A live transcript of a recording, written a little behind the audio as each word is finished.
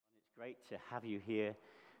Great to have you here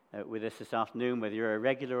with us this afternoon. Whether you're a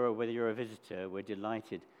regular or whether you're a visitor, we're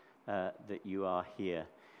delighted that you are here.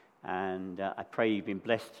 And I pray you've been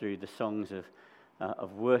blessed through the songs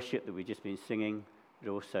of worship that we've just been singing, but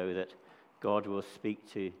also that God will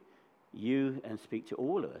speak to you and speak to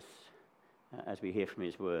all of us as we hear from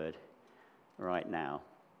His Word right now.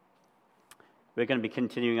 We're going to be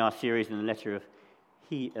continuing our series in the letter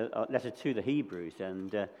to the Hebrews,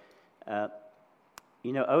 and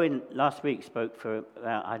Owen last week spoke for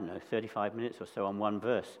about, 35 minutes or so on one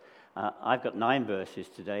verse. I've got 9 verses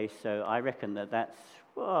today, so I reckon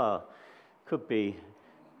could be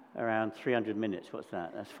around 300 minutes. What's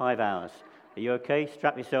that? That's 5 hours. Are you okay?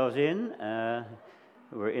 Strap yourselves in.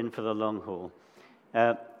 We're in for the long haul.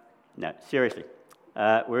 No, seriously.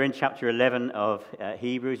 We're in chapter 11 of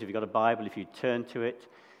Hebrews. If you've got a Bible, if you turn to it.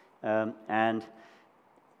 And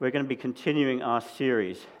we're going to be continuing our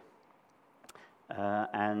series.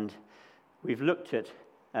 And we've looked at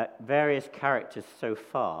various characters so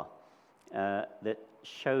far that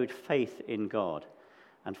showed faith in God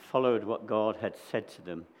and followed what God had said to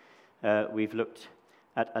them. We've looked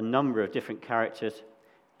at a number of different characters,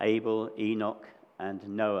 Abel, Enoch, and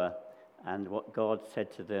Noah, and what God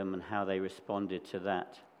said to them and how they responded to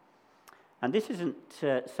that. And this isn't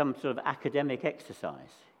some sort of academic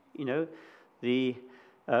exercise. The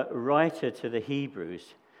writer to the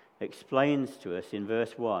Hebrews explains to us in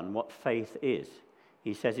verse 1 what faith is.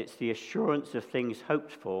 He says it's the assurance of things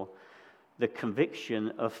hoped for, the conviction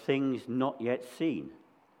of things not yet seen.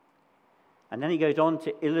 And then he goes on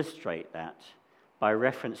to illustrate that by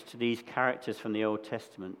reference to these characters from the Old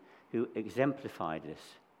Testament who exemplified this.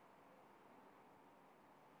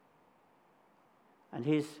 And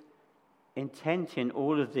his intent in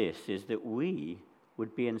all of this is that we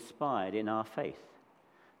would be inspired in our faith,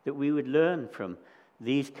 that we would learn from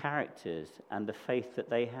these characters and the faith that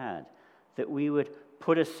they had, that we would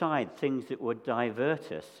put aside things that would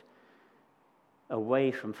divert us away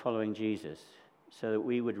from following Jesus, so that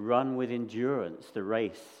we would run with endurance the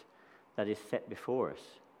race that is set before us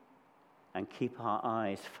and keep our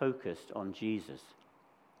eyes focused on Jesus.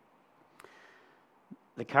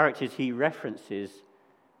 The characters he references,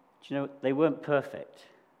 they weren't perfect,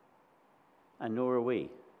 and nor are we,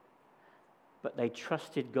 but they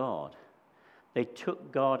trusted God. They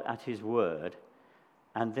took God at His word,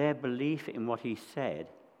 and their belief in what He said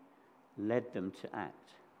led them to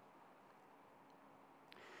act.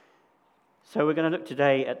 So we're going to look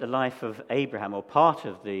today at the life of Abraham, or part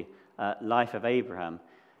of the life of Abraham.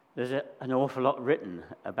 There's an awful lot written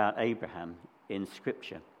about Abraham in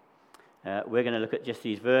Scripture. We're going to look at just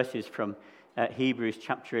these verses from Hebrews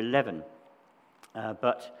chapter 11.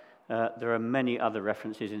 But there are many other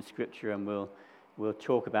references in Scripture, and we'll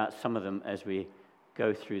talk about some of them as we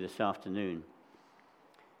go through this afternoon.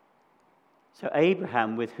 So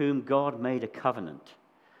Abraham, with whom God made a covenant,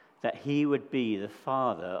 that he would be the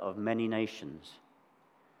father of many nations.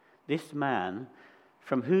 This man,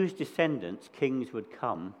 from whose descendants kings would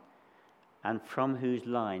come, and from whose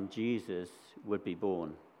line Jesus would be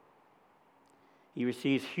born. He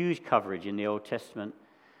receives huge coverage in the Old Testament,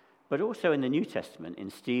 but also in the New Testament, in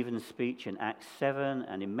Stephen's speech in Acts 7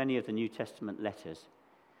 and in many of the New Testament letters.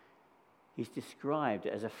 He's described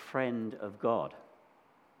as a friend of God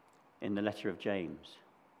in the letter of James.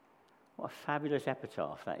 What a fabulous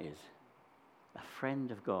epitaph that is. A friend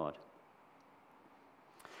of God.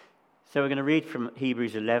 So we're going to read from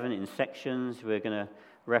Hebrews 11 in sections. We're going to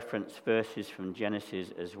reference verses from Genesis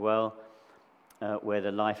as well, where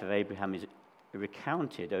the life of Abraham is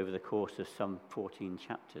recounted over the course of some 14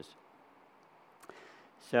 chapters.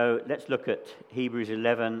 So let's look at Hebrews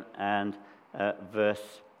 11 and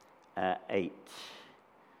verse 8,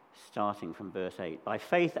 starting from verse 8. By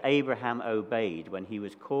faith Abraham obeyed when he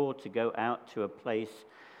was called to go out to a place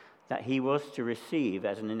that he was to receive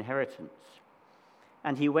as an inheritance.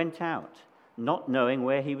 And he went out, not knowing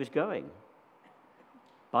where he was going.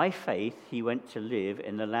 By faith he went to live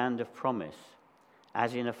in the land of promise,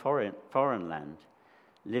 as in a foreign land,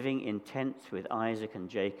 living in tents with Isaac and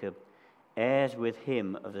Jacob, heirs with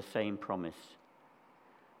him of the same promise.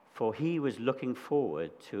 For he was looking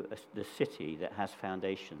forward to the city that has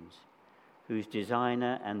foundations, whose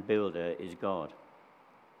designer and builder is God.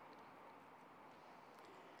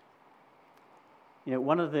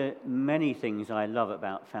 One of the many things I love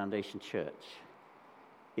about Foundation Church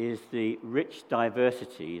is the rich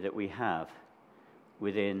diversity that we have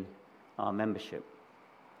within our membership.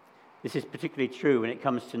 This is particularly true when it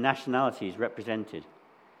comes to nationalities represented.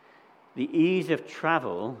 The ease of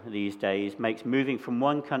travel these days makes moving from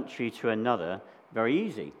one country to another very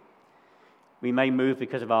easy. We may move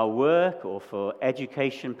because of our work or for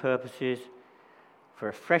education purposes, for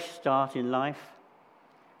a fresh start in life,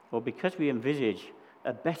 or because we envisage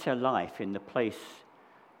a better life in the place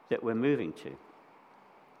that we're moving to.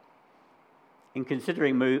 In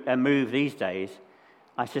considering a move these days,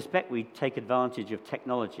 I suspect we'd take advantage of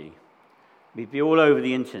technology. We'd be all over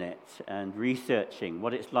the internet and researching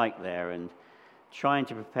what it's like there and trying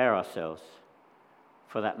to prepare ourselves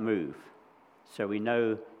for that move so we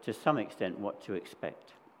know to some extent what to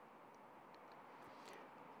expect.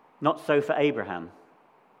 Not so for Abraham.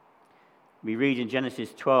 We read in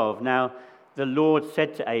Genesis 12, "Now the Lord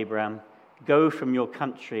said to Abraham, 'Go from your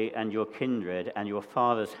country and your kindred and your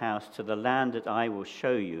father's house to the land that I will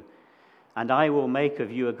show you, and I will make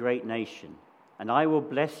of you a great nation, and I will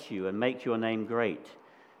bless you and make your name great,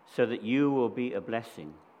 so that you will be a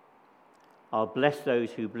blessing. I'll bless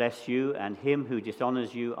those who bless you, and him who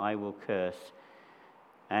dishonors you I will curse,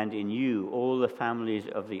 and in you all the families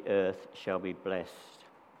of the earth shall be blessed.'"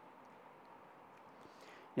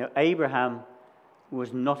 Now, Abraham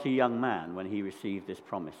was not a young man when he received this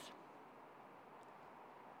promise.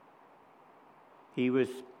 He was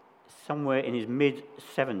somewhere in his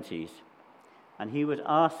mid-70s, and he was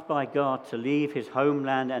asked by God to leave his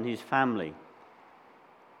homeland and his family.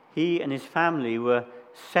 He and his family were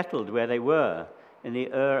settled where they were in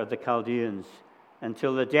the Ur of the Chaldeans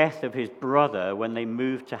until the death of his brother when they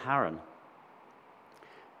moved to Haran.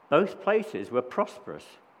 Both places were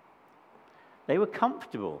prosperous. They were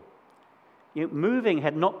comfortable. Moving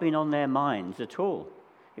had not been on their minds at all.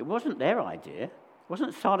 It wasn't their idea. It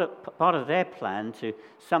wasn't part of their plan to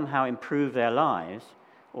somehow improve their lives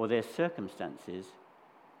or their circumstances.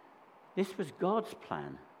 This was God's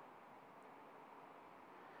plan.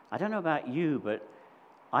 I don't know about you, but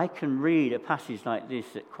I can read a passage like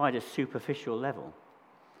this at quite a superficial level,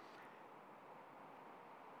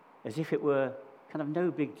 as if it were kind of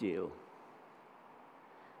no big deal.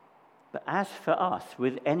 But as for us,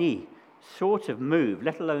 with any sort of move,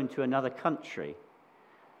 let alone to another country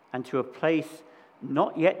and to a place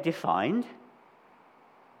not yet defined,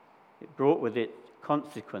 it brought with it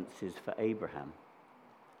consequences for Abraham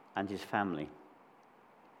and his family.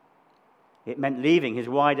 It meant leaving his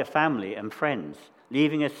wider family and friends,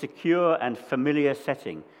 leaving a secure and familiar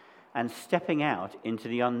setting, and stepping out into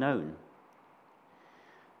the unknown.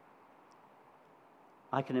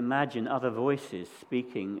 I can imagine other voices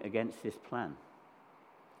speaking against this plan,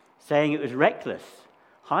 saying it was reckless,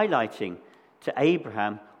 highlighting to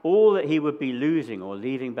Abraham all that he would be losing or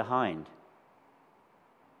leaving behind.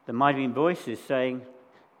 There might have been voices saying,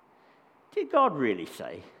 "Did God really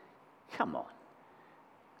say? Come on.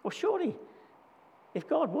 Well, surely, if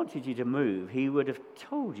God wanted you to move, he would have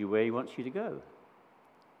told you where he wants you to go."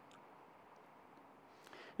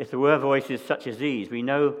 If there were voices such as these, we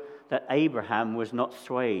know that Abraham was not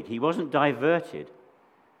swayed. He wasn't diverted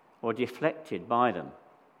or deflected by them.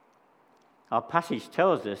 Our passage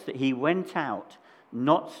tells us that he went out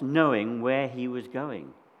not knowing where he was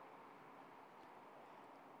going.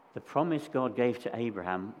 The promise God gave to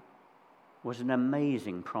Abraham was an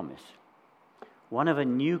amazing promise, one of a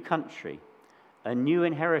new country, a new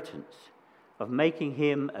inheritance, of making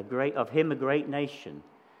him a great nation,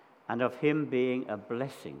 and of him being a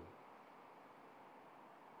blessing.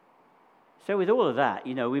 So with all of that,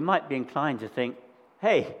 we might be inclined to think,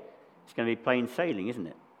 hey, it's going to be plain sailing, isn't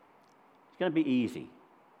it? It's going to be easy.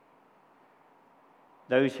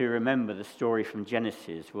 Those who remember the story from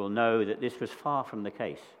Genesis will know that this was far from the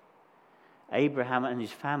case. Abraham and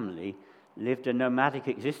his family lived a nomadic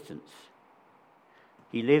existence.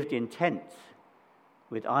 He lived in tents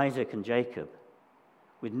with Isaac and Jacob,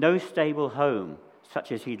 with no stable home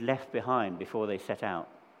such as he'd left behind before they set out.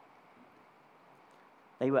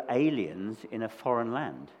 They were aliens in a foreign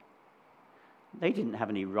land. They didn't have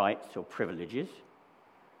any rights or privileges.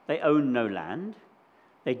 They owned no land.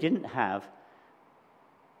 They didn't have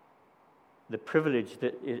the privileges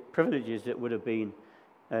that would have been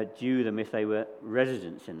due them if they were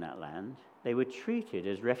residents in that land. They were treated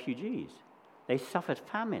as refugees. They suffered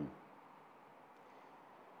famine.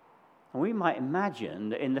 And we might imagine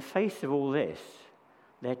that in the face of all this,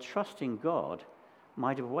 their trust in God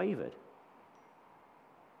might have wavered.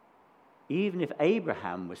 Even if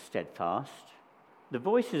Abraham was steadfast, the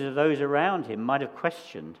voices of those around him might have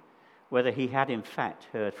questioned whether he had in fact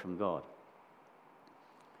heard from God.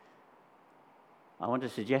 I want to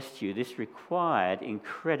suggest to you this required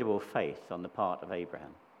incredible faith on the part of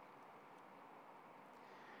Abraham.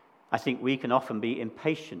 I think we can often be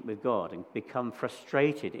impatient with God and become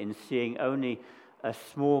frustrated in seeing only a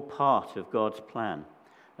small part of God's plan,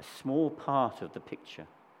 a small part of the picture.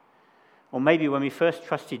 Or maybe when we first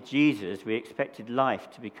trusted Jesus, we expected life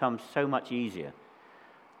to become so much easier,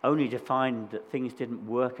 only to find that things didn't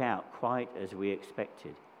work out quite as we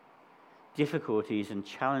expected. Difficulties and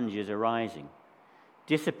challenges arising,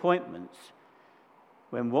 disappointments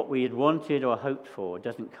when what we had wanted or hoped for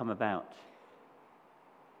doesn't come about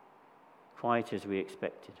quite as we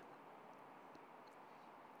expected.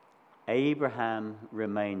 Abraham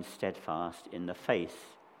remained steadfast in the face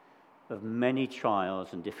of many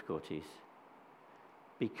trials and difficulties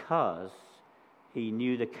because he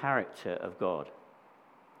knew the character of God.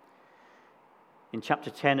 In chapter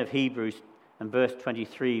 10 of Hebrews and verse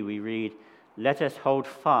 23 we read, "Let us hold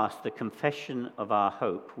fast the confession of our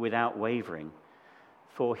hope without wavering,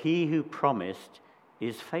 for he who promised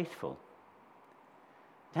is faithful."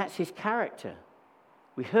 That's his character.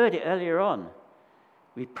 We heard it earlier on.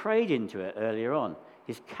 We prayed into it earlier on.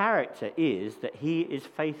 His character is that he is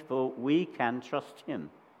faithful. We can trust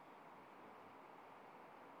him.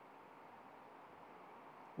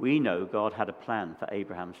 We know God had a plan for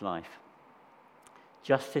Abraham's life,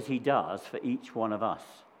 just as he does for each one of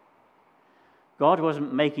us. God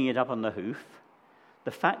wasn't making it up on the hoof.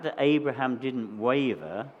 The fact that Abraham didn't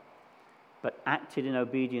waver, but acted in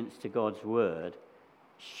obedience to God's word,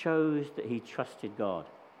 shows that he trusted God.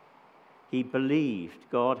 He believed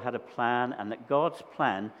God had a plan and that God's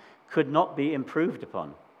plan could not be improved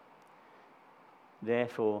upon.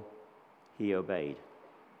 Therefore, he obeyed.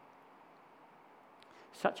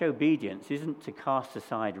 Such obedience isn't to cast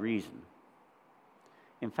aside reason.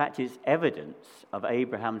 In fact, it's evidence of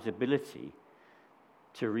Abraham's ability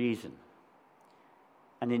to reason.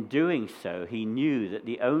 And in doing so, he knew that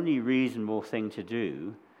the only reasonable thing to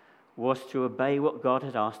do was to obey what God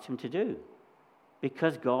had asked him to do,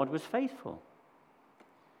 because God was faithful.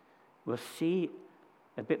 We'll see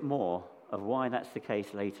a bit more of why that's the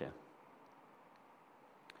case later.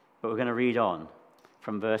 But we're going to read on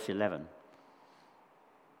from verse 11.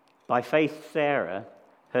 By faith, Sarah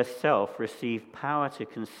herself received power to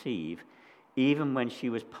conceive, even when she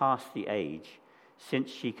was past the age, since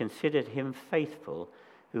she considered him faithful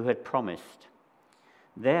who had promised.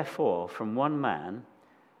 Therefore, from one man,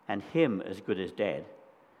 and him as good as dead,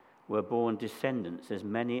 were born descendants as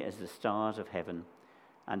many as the stars of heaven,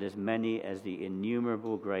 and as many as the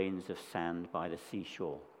innumerable grains of sand by the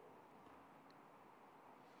seashore.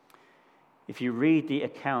 If you read the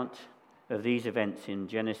account of these events in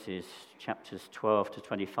Genesis chapters 12 to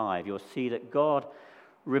 25, you'll see that God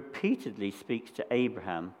repeatedly speaks to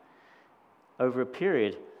Abraham over a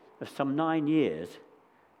period of some 9 years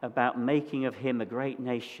about making of him a great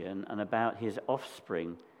nation and about his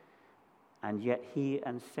offspring. And yet he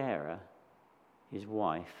and Sarah, his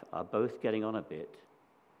wife, are both getting on a bit,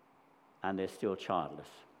 and they're still childless.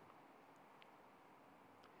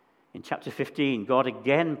 In chapter 15, God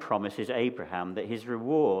again promises Abraham that his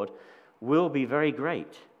reward will be very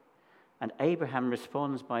great. And Abraham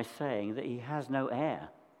responds by saying that he has no heir,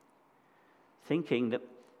 thinking that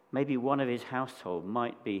maybe one of his household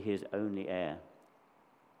might be his only heir.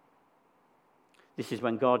 This is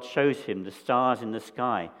when God shows him the stars in the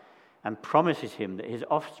sky and promises him that his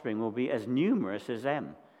offspring will be as numerous as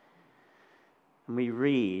them. And we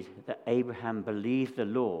read that Abraham believed the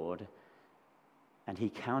Lord, and he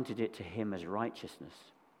counted it to him as righteousness.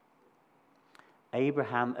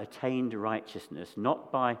 Abraham attained righteousness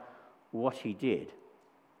not by what he did,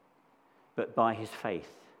 but by his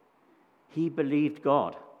faith. He believed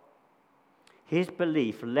God. His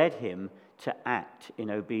belief led him to act in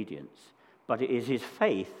obedience, but it is his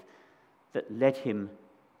faith that led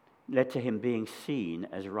to him being seen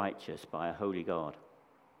as righteous by a holy God.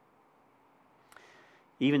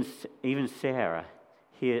 Even Sarah,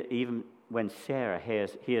 even when Sarah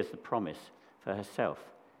hears the promise for herself,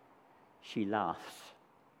 she laughs.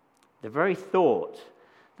 The very thought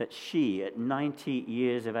that she, at 90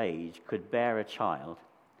 years of age, could bear a child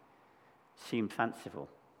seemed fanciful.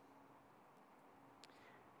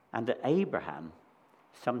 And that Abraham,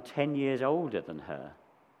 some 10 years older than her,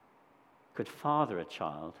 could father a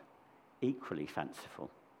child equally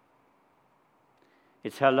fanciful.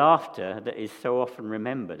 It's her laughter that is so often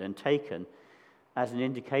remembered and taken as an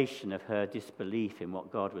indication of her disbelief in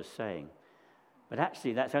what God was saying. But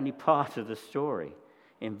actually, that's only part of the story.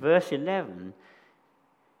 In verse 11,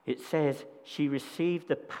 it says, she received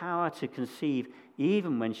the power to conceive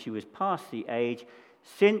even when she was past the age,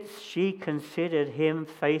 since she considered him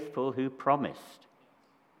faithful who promised.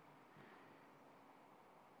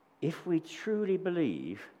 If we truly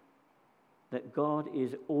believe that God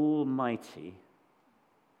is almighty,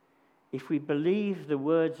 if we believe the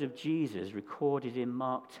words of Jesus recorded in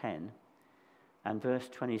Mark 10 and verse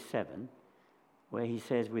 27, where he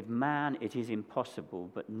says, with man it is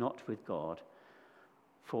impossible, but not with God,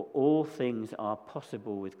 for all things are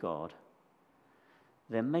possible with God,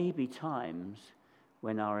 there may be times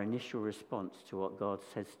when our initial response to what God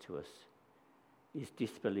says to us is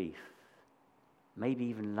disbelief, maybe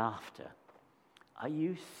even laughter. Are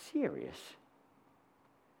you serious?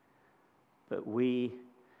 But we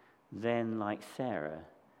then, like Sarah,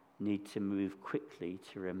 need to move quickly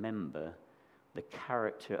to remember the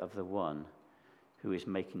character of the one who is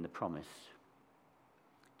making the promise.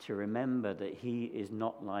 To remember that he is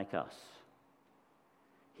not like us.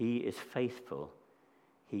 He is faithful.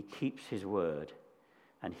 He keeps his word.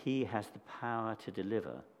 And he has the power to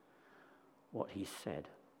deliver what he said.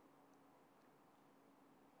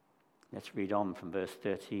 Let's read on from verse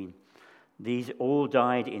 13. These all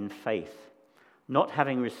died in faith, not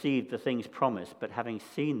having received the things promised, but having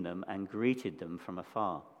seen them and greeted them from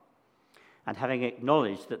afar, and having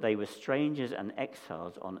acknowledged that they were strangers and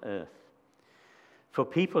exiles on earth. For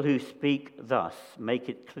people who speak thus make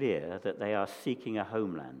it clear that they are seeking a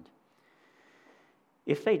homeland.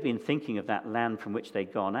 If they'd been thinking of that land from which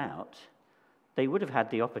they'd gone out, they would have had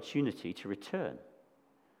the opportunity to return.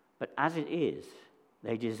 But as it is,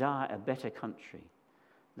 they desire a better country,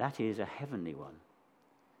 that is, a heavenly one.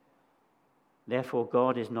 Therefore,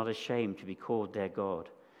 God is not ashamed to be called their God,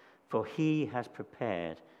 for he has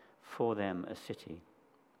prepared for them a city.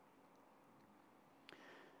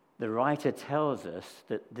 The writer tells us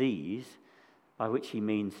that these, by which he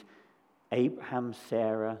means Abraham,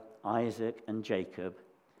 Sarah, Isaac, and Jacob,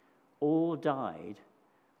 all died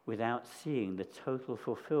without seeing the total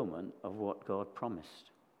fulfillment of what God promised.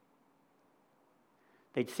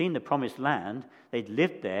 They'd seen the promised land, they'd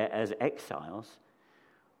lived there as exiles.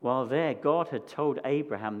 While there, God had told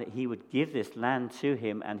Abraham that he would give this land to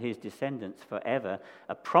him and his descendants forever,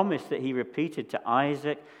 a promise that he repeated to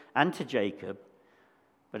Isaac and to Jacob.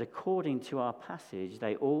 But according to our passage,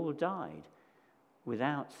 they all died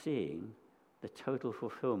without seeing the total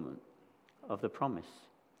fulfillment of the promise.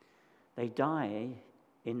 They die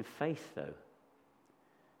in faith, though.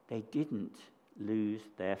 They didn't lose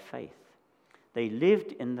their faith. They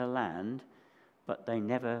lived in the land, but they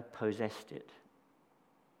never possessed it.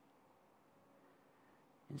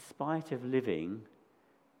 In spite of living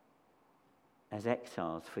as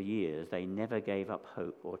exiles for years, they never gave up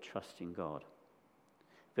hope or trust in God.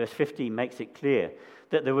 Verse 15 makes it clear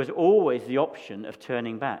that there was always the option of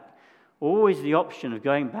turning back, always the option of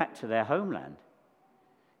going back to their homeland.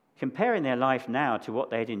 Comparing their life now to what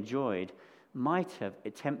they had enjoyed might have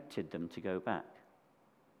tempted them to go back.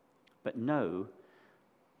 But no,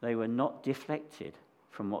 they were not deflected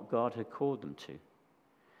from what God had called them to.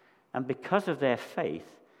 And because of their faith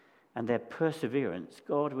and their perseverance,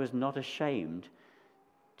 God was not ashamed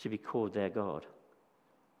to be called their God.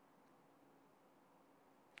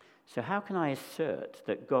 So how can I assert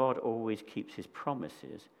that God always keeps his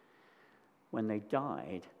promises when they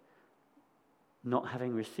died not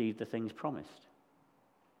having received the things promised?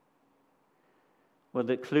 Well,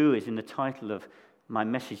 the clue is in the title of my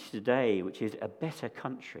message today, which is A Better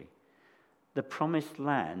Country. The promised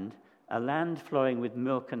land, a land flowing with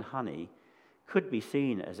milk and honey, could be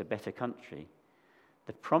seen as a better country.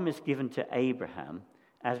 The promise given to Abraham,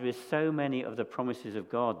 as with so many of the promises of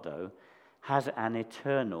God, though, has an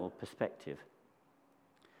eternal perspective.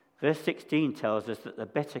 Verse 16 tells us that the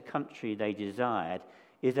better country they desired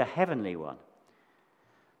is a heavenly one.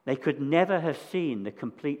 They could never have seen the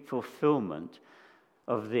complete fulfillment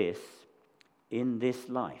of this in this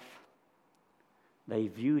life. They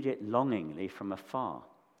viewed it longingly from afar.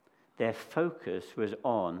 Their focus was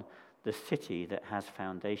on the city that has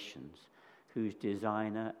foundations, whose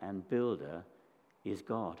designer and builder is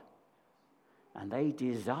God. And they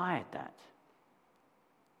desired that.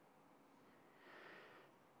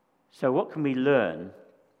 So what can we learn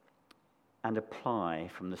and apply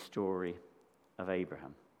from the story of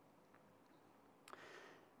Abraham?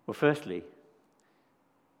 Well, firstly,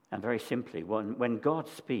 and very simply, when God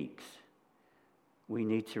speaks, we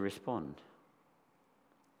need to respond.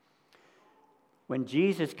 When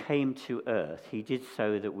Jesus came to earth, he did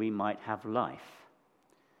so that we might have life,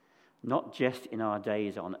 not just in our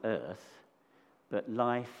days on earth, but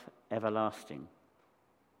life everlasting.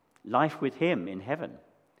 Life with him in heaven.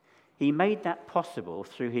 He made that possible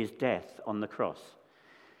through his death on the cross,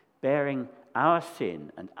 bearing our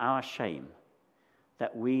sin and our shame,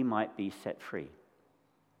 that we might be set free.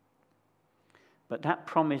 But that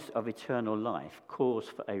promise of eternal life calls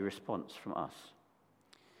for a response from us.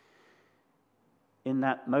 In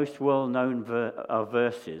that most well-known of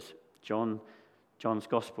verses, John's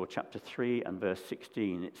Gospel, chapter 3 and verse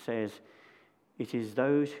 16, it says, It is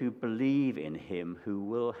those who believe in him who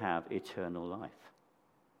will have eternal life.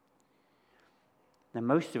 Now,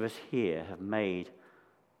 most of us here have made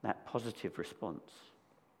that positive response,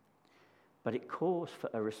 but it calls for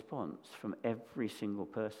a response from every single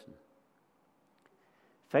person.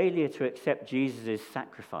 Failure to accept Jesus'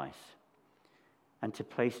 sacrifice and to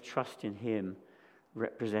place trust in him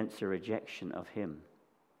represents a rejection of him.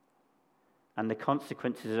 And the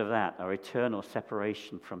consequences of that are eternal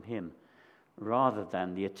separation from him rather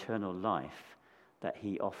than the eternal life that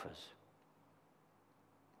he offers.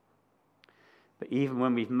 But even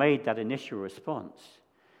when we've made that initial response,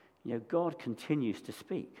 God continues to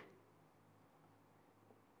speak.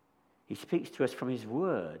 He speaks to us from his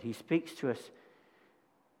word. He speaks to us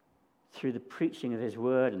through the preaching of his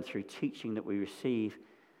word and through teaching that we receive.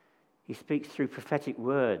 He speaks through prophetic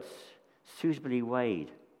words, suitably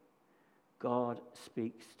weighed. God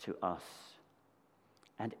speaks to us.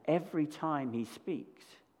 And every time he speaks,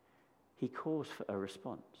 he calls for a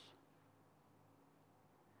response.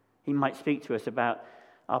 He might speak to us about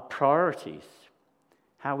our priorities,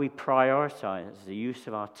 how we prioritize the use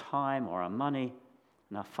of our time or our money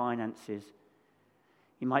and our finances.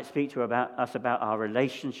 He might speak to us about our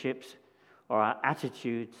relationships or our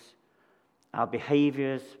attitudes, our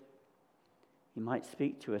behaviors. He might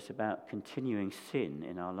speak to us about continuing sin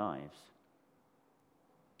in our lives.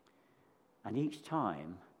 And each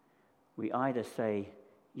time, we either say,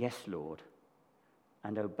 "Yes, Lord,"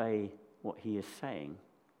 and obey what he is saying,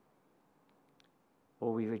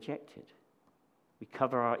 or we reject it. We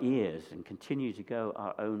cover our ears and continue to go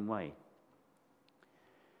our own way.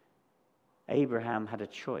 Abraham had a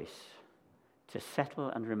choice to settle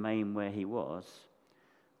and remain where he was,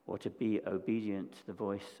 or to be obedient to the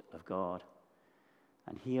voice of God.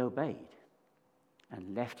 And he obeyed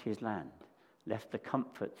and left his land, left the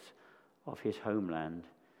comforts of his homeland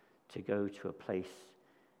to go to a place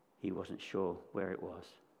he wasn't sure where it was.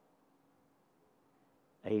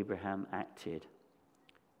 Abraham acted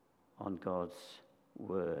on God's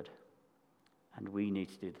word, and we need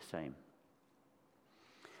to do the same.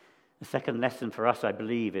 The second lesson for us, I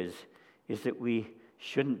believe, is that we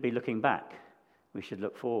shouldn't be looking back. We should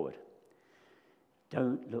look forward.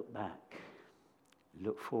 Don't look back.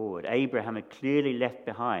 Look forward. Abraham had clearly left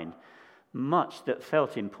behind much that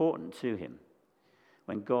felt important to him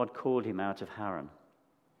when God called him out of Haran.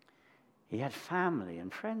 He had family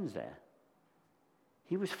and friends there.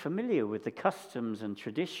 He was familiar with the customs and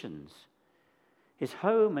traditions. His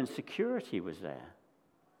home and security was there.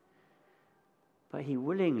 But he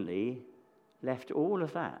willingly left all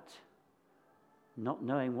of that, not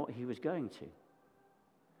knowing what he was going to,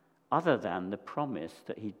 other than the promise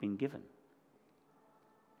that he'd been given.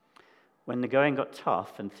 When the going got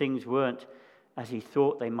tough and things weren't as he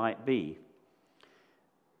thought they might be,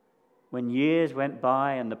 when years went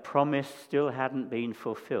by and the promise still hadn't been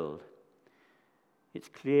fulfilled, it's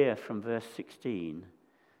clear from verse 16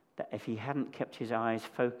 that if he hadn't kept his eyes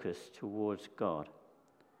focused towards God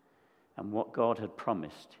and what God had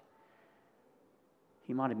promised,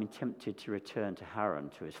 he might have been tempted to return to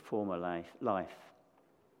Haran, to his former life.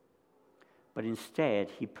 But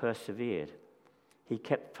instead, he persevered. He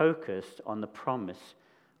kept focused on the promise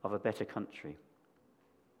of a better country.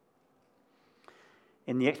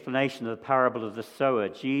 In the explanation of the parable of the sower,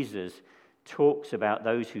 Jesus talks about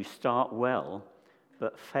those who start well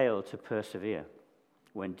but fail to persevere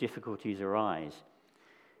when difficulties arise.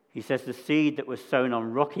 He says the seed that was sown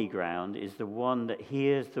on rocky ground is the one that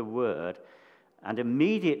hears the word and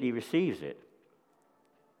immediately receives it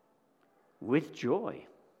with joy.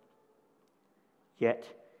 Yet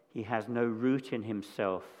he has no root in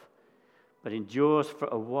himself, but endures for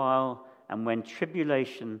a while, and when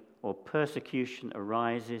tribulation or persecution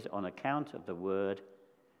arises on account of the word,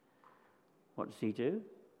 what does he do?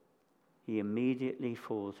 He immediately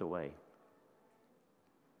falls away.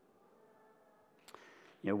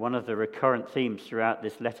 One of the recurrent themes throughout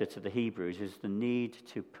this letter to the Hebrews is the need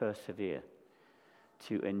to persevere,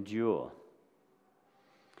 to endure.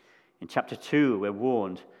 In chapter 2, we're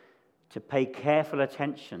warned to pay careful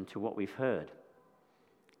attention to what we've heard.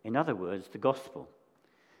 In other words, the gospel.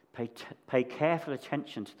 Pay careful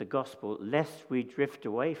attention to the gospel, lest we drift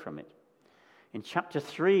away from it. In chapter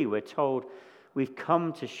 3, we're told we've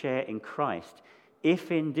come to share in Christ,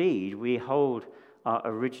 if indeed we hold our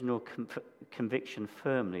original conviction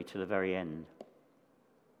firmly to the very end.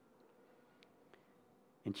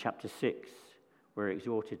 In chapter 6, we're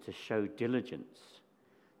exhorted to show diligence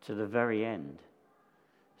to the very end,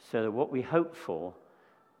 so that what we hope for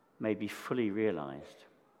may be fully realized.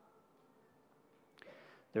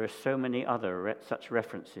 There are so many other such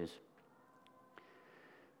references.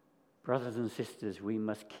 Brothers and sisters, we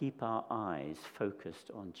must keep our eyes focused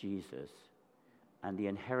on Jesus and the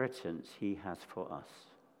inheritance he has for us.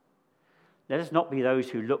 Let us not be those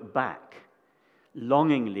who look back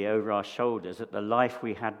longingly over our shoulders at the life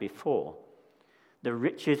we had before. The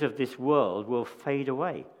riches of this world will fade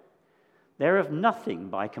away. They're of nothing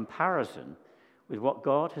by comparison with what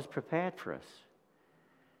God has prepared for us.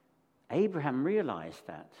 Abraham realized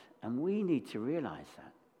that, and we need to realize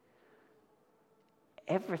that.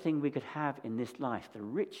 Everything we could have in this life, the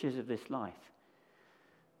riches of this life,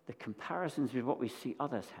 the comparisons with what we see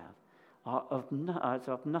others have, are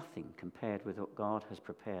of nothing compared with what God has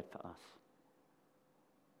prepared for us.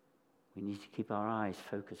 We need to keep our eyes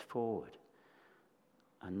focused forward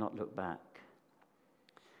and not look back.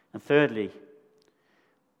 And thirdly,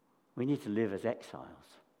 we need to live as exiles.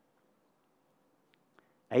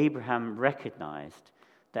 Abraham recognized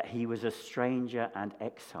that he was a stranger and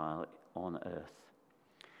exile on earth.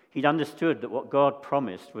 He'd understood that what God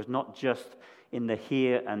promised was not just in the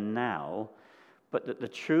here and now, but that the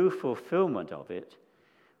true fulfillment of it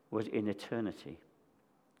was in eternity.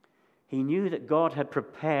 He knew that God had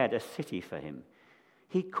prepared a city for him.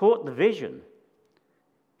 He caught the vision.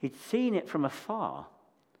 He'd seen it from afar,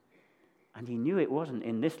 and he knew it wasn't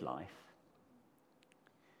in this life.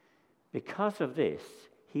 Because of this,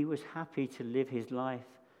 he was happy to live his life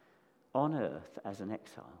on earth as an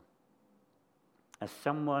exile, as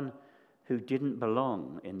someone who didn't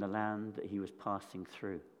belong in the land that he was passing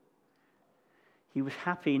through. He was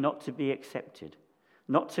happy not to be accepted,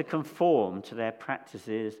 not to conform to their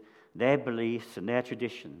practices, their beliefs, and their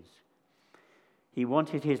traditions. He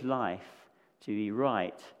wanted his life to be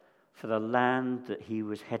right for the land that he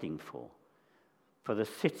was heading for the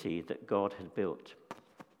city that God had built.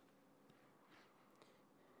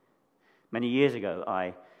 Many years ago,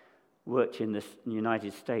 I worked in the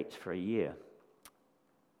United States for a year.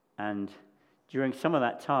 And during some of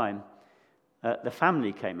that time, the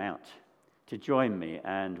family came out to join me,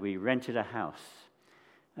 and we rented a house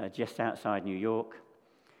just outside New York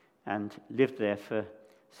and lived there for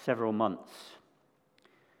several months.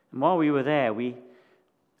 And while we were there, we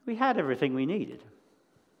had everything we needed.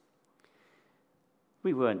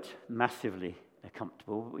 We weren't massively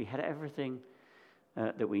comfortable, but we had everything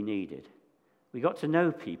that we needed. We got to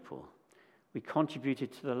know people. We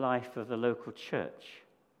contributed to the life of the local church.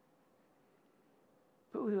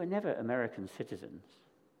 But we were never American citizens.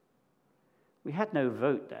 We had no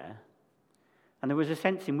vote there, and there was a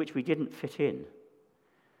sense in which we didn't fit in.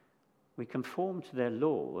 We conformed to their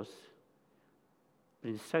laws, but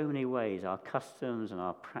in so many ways our customs and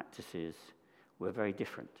our practices were very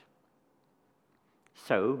different.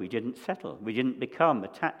 So we didn't settle. We didn't become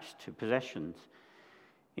attached to possessions.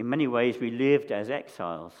 In many ways we lived as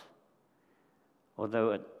exiles,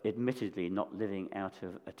 although admittedly not living out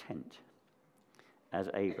of a tent, as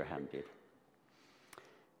Abraham did.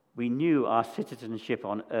 We knew our citizenship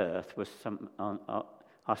on earth was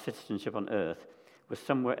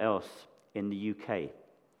somewhere else in the UK.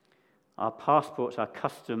 Our passports, our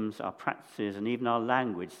customs, our practices, and even our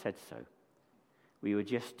language said so. We were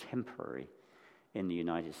just temporary in the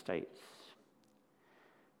United States.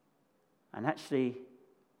 And actually,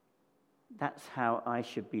 that's how I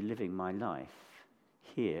should be living my life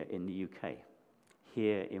here in the UK,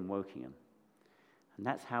 here in Wokingham. And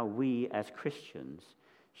that's how we as Christians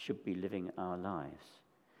should be living our lives.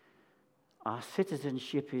 Our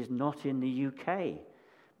citizenship is not in the UK,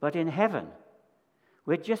 but in heaven.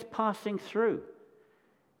 We're just passing through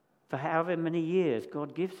for however many years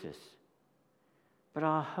God gives us. But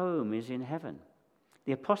our home is in heaven.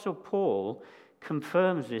 The Apostle Paul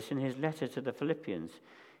confirms this in his letter to the Philippians.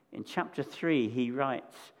 In chapter 3, he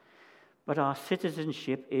writes, "But our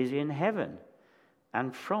citizenship is in heaven,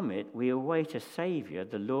 and from it we await a Savior,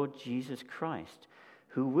 the Lord Jesus Christ,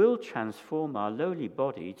 who will transform our lowly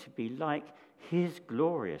body to be like his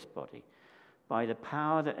glorious body, by the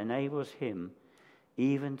power that enables him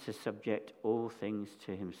even to subject all things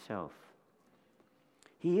to himself."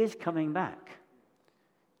 He is coming back.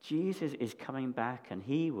 Jesus is coming back, and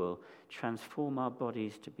he will transform our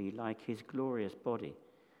bodies to be like his glorious body.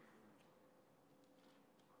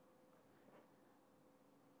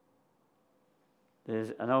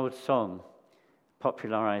 There's an old song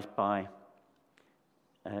popularized by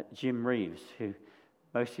Jim Reeves, who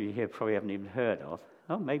most of you here probably haven't even heard of.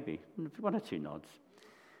 Oh, maybe. One or two nods.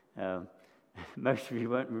 Most of you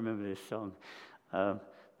won't remember this song,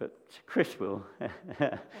 but Chris will.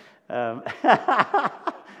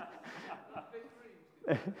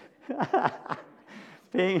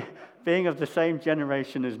 Being of the same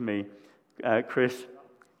generation as me, Chris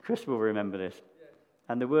will remember this.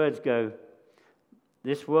 And the words go,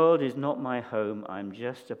 This world is not my home, I'm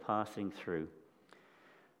just a passing through.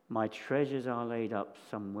 My treasures are laid up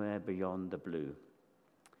somewhere beyond the blue.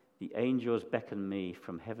 The angels beckon me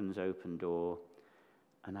from heaven's open door,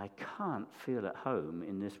 and I can't feel at home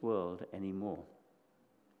in this world anymore.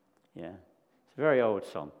 Yeah, it's a very old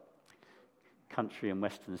song, country and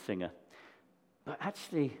western singer. But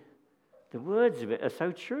actually, the words of it are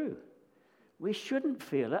so true. We shouldn't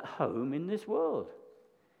feel at home in this world.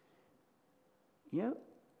 You know,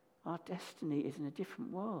 our destiny is in a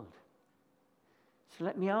different world. So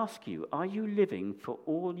let me ask you, are you living for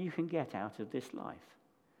all you can get out of this life?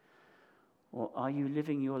 Or are you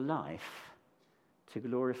living your life to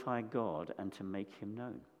glorify God and to make him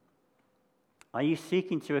known? Are you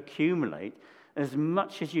seeking to accumulate as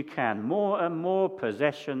much as you can, more and more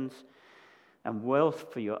possessions and wealth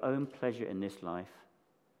for your own pleasure in this life,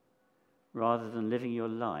 rather than living your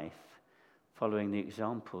life following the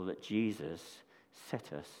example that Jesus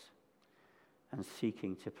set us and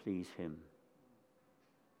seeking to please him?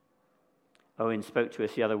 Owen spoke to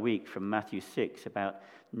us the other week from Matthew 6 about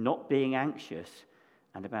not being anxious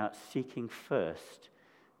and about seeking first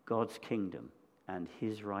God's kingdom and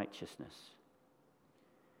his righteousness.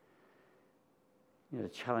 You know, the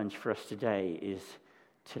challenge for us today is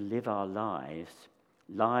to live our lives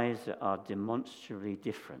that are demonstrably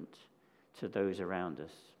different to those around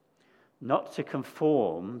us. Not to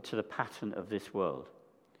conform to the pattern of this world,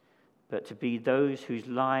 but to be those whose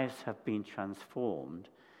lives have been transformed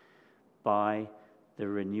by the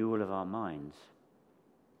renewal of our minds.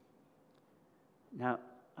 Now,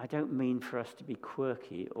 I don't mean for us to be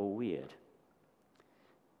quirky or weird.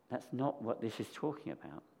 That's not what this is talking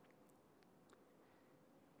about.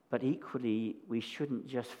 But equally, we shouldn't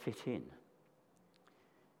just fit in.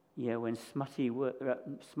 You know, when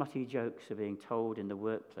smutty jokes are being told in the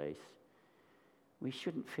workplace, we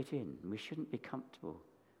shouldn't fit in. We shouldn't be comfortable.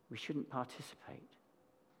 We shouldn't participate.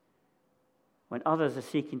 When others are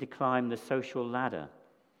seeking to climb the social ladder,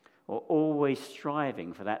 or always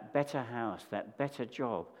striving for that better house, that better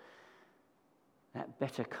job, that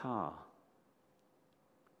better car,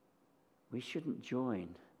 we shouldn't join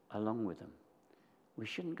along with them. We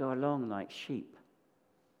shouldn't go along like sheep.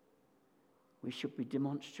 We should be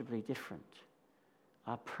demonstrably different.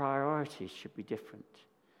 Our priorities should be different,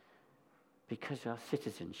 because our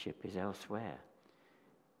citizenship is elsewhere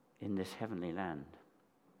in this heavenly land.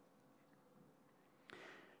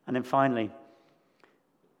 And then finally,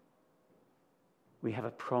 we have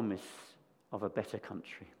a promise of a better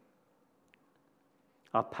country.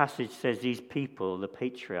 Our passage says these people, the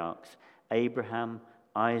patriarchs, Abraham,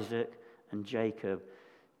 Isaac, and Jacob,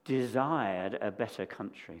 desired a better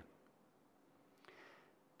country.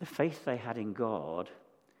 The faith they had in God,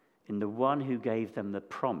 in the one who gave them the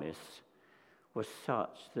promise, was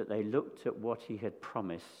such that they looked at what he had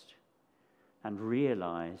promised and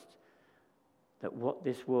realized that what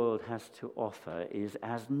this world has to offer is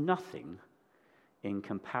as nothing in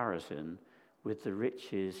comparison with the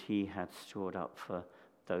riches he had stored up for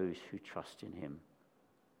those who trust in him.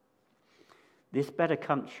 This better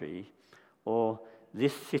country, or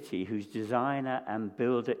this city whose designer and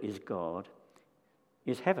builder is God,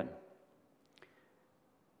 is heaven,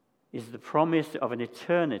 is the promise of an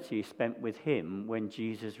eternity spent with him when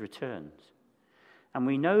Jesus returns. And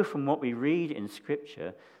we know from what we read in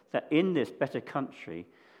Scripture that in this better country,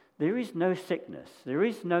 there is no sickness, there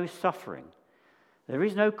is no suffering, there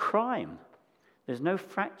is no crime, there's no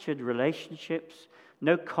fractured relationships,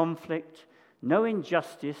 no conflict, no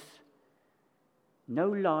injustice, no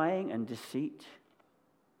lying and deceit.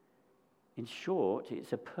 In short,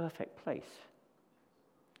 it's a perfect place.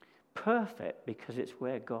 Perfect because it's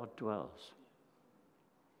where God dwells.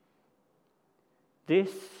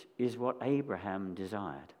 This is what Abraham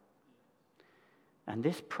desired. And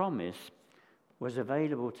this promise was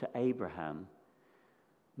available to Abraham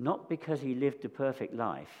not because he lived a perfect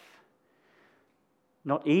life,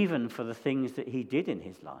 not even for the things that he did in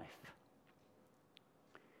his life.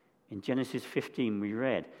 In Genesis 15, we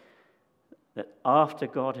read that after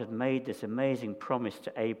God had made this amazing promise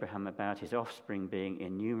to Abraham about his offspring being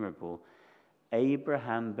innumerable,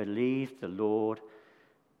 Abraham believed the Lord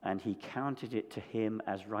and he counted it to him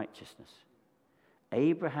as righteousness.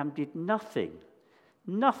 Abraham did nothing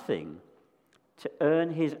to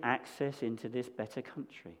earn his access into this better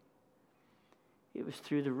country. It was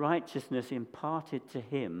through the righteousness imparted to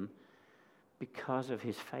him because of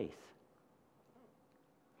his faith.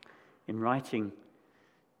 In writing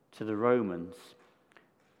to the Romans,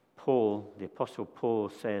 Paul, the Apostle Paul,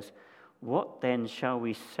 says, "What then shall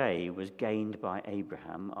we say was gained by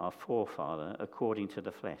Abraham, our forefather, according to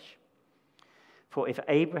the flesh? For if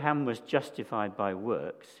Abraham was justified by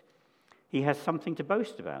works, he has something to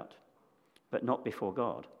boast about, but not before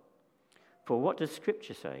God. For what does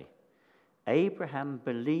Scripture say? Abraham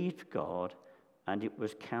believed God, and it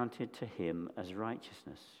was counted to him as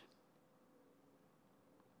righteousness.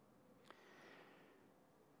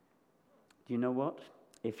 Do you know what?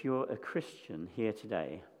 If you're a Christian here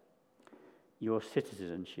today, your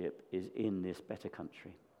citizenship is in this better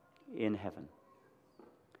country, in heaven.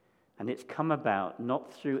 And it's come about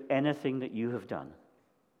not through anything that you have done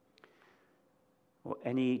or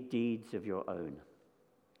any deeds of your own.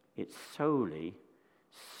 It's solely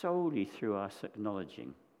through us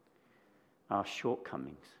acknowledging our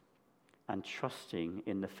shortcomings and trusting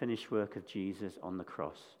in the finished work of Jesus on the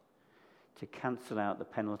cross to cancel out the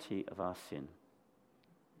penalty of our sin,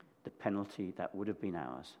 the penalty that would have been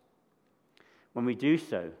ours. When we do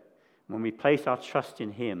so, when we place our trust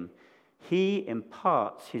in him, he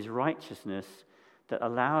imparts his righteousness that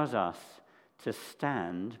allows us to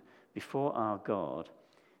stand before our God,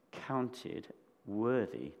 counted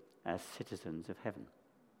worthy as citizens of heaven.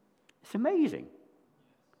 It's amazing.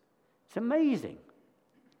 It's amazing.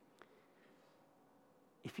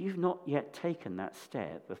 If you've not yet taken that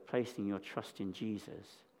step of placing your trust in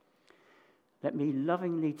Jesus, let me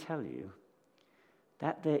lovingly tell you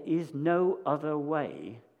that there is no other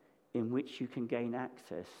way in which you can gain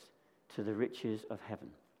access to the riches of heaven,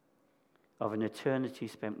 of an eternity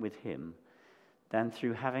spent with him, than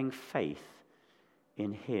through having faith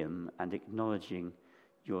in him and acknowledging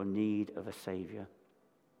your need of a Savior.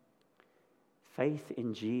 Faith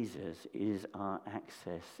in Jesus is our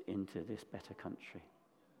access into this better country.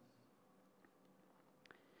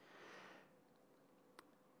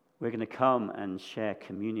 We're going to come and share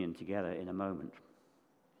communion together in a moment.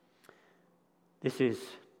 This is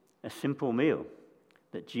a simple meal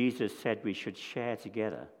that Jesus said we should share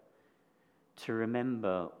together to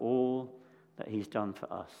remember all that he's done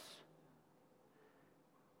for us.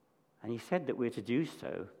 And he said that we're to do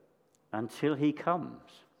so until he comes.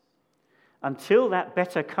 Until that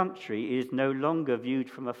better country is no longer viewed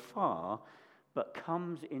from afar, but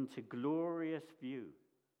comes into glorious view.